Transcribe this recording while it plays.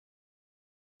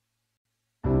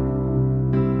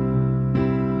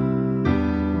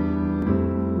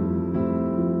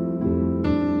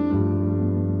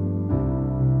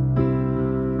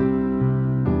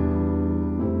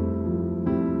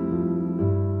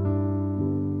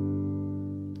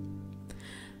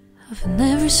I've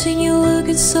never seen you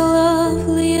looking so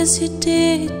lovely as you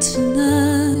did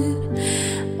tonight.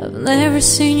 I've never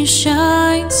seen you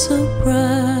shine so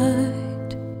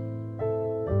bright.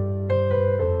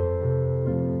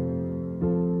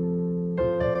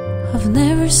 I've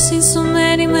never seen so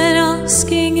many men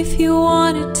asking if you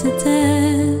wanted to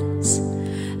dance,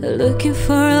 looking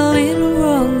for a little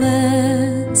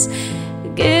romance,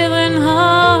 given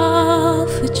half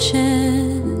a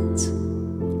chance.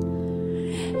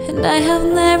 And I have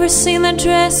never seen the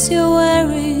dress you're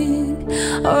wearing,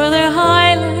 or the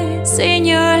highlights in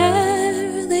your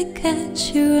hair that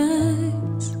catch your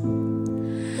eyes.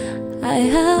 I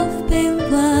have been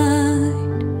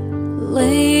blind,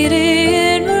 lady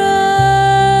in red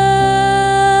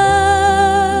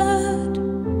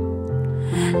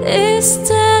is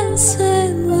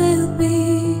dancing with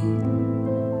me,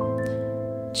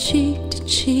 cheek to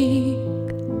cheek.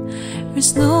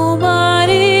 There's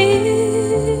nobody here.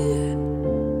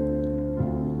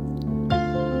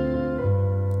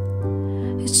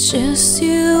 It's just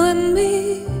you and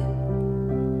me.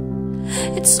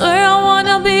 It's where I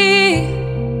wanna be,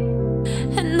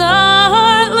 and I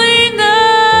hardly know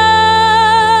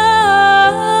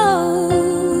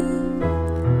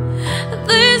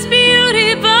this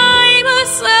beauty by my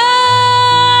side.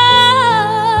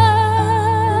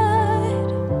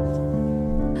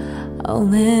 I'll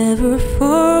never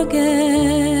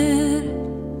forget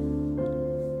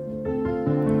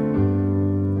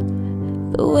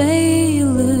the way you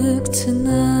look tonight.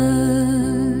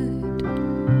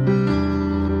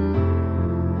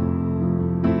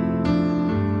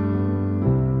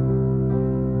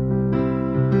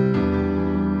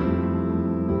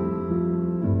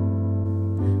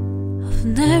 I've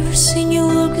never seen you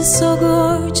looking so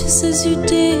gorgeous as you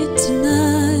did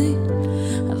tonight.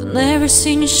 I've never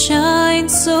seen you shine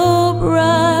so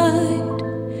bright.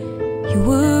 You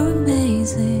were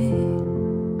amazing.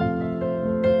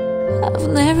 I've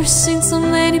never seen so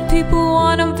many people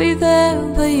wanna be there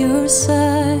by your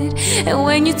side. And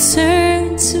when you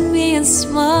turned to me and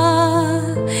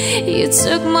smiled, you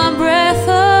took my breath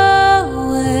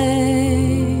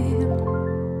away.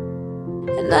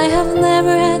 And I have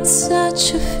never had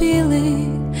such a feeling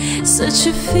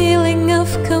of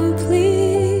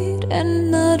complete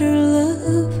and utter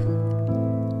love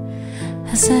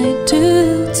as I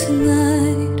do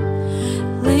tonight,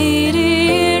 lady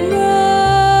in red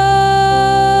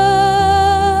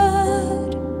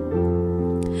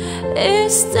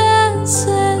is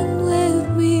dancing with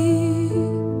me,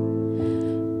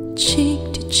 cheek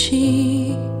to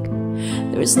cheek.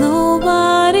 There's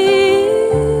nobody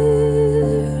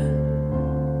here.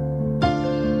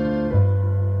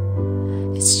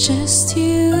 It's just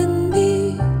you and me.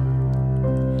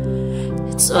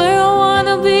 It's where I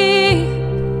wanna be,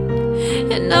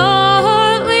 and I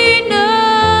hardly know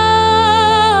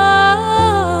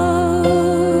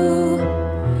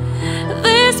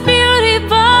this beauty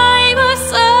by my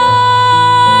side.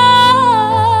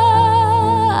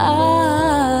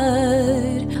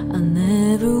 I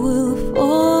never will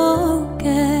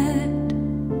forget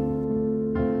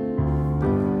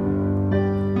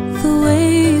the way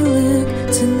you look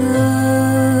tonight.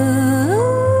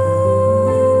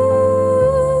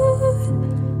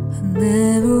 I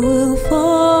never will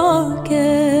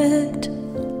forget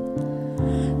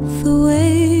the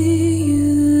way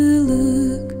you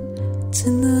look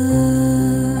tonight,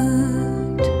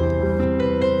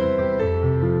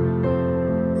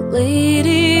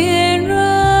 lady in red,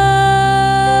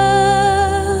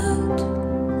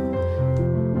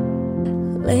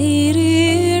 lady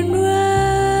in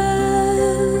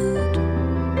red,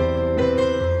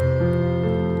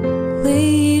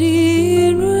 lady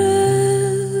in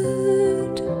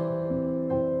red,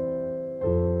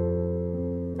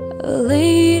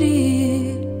 lady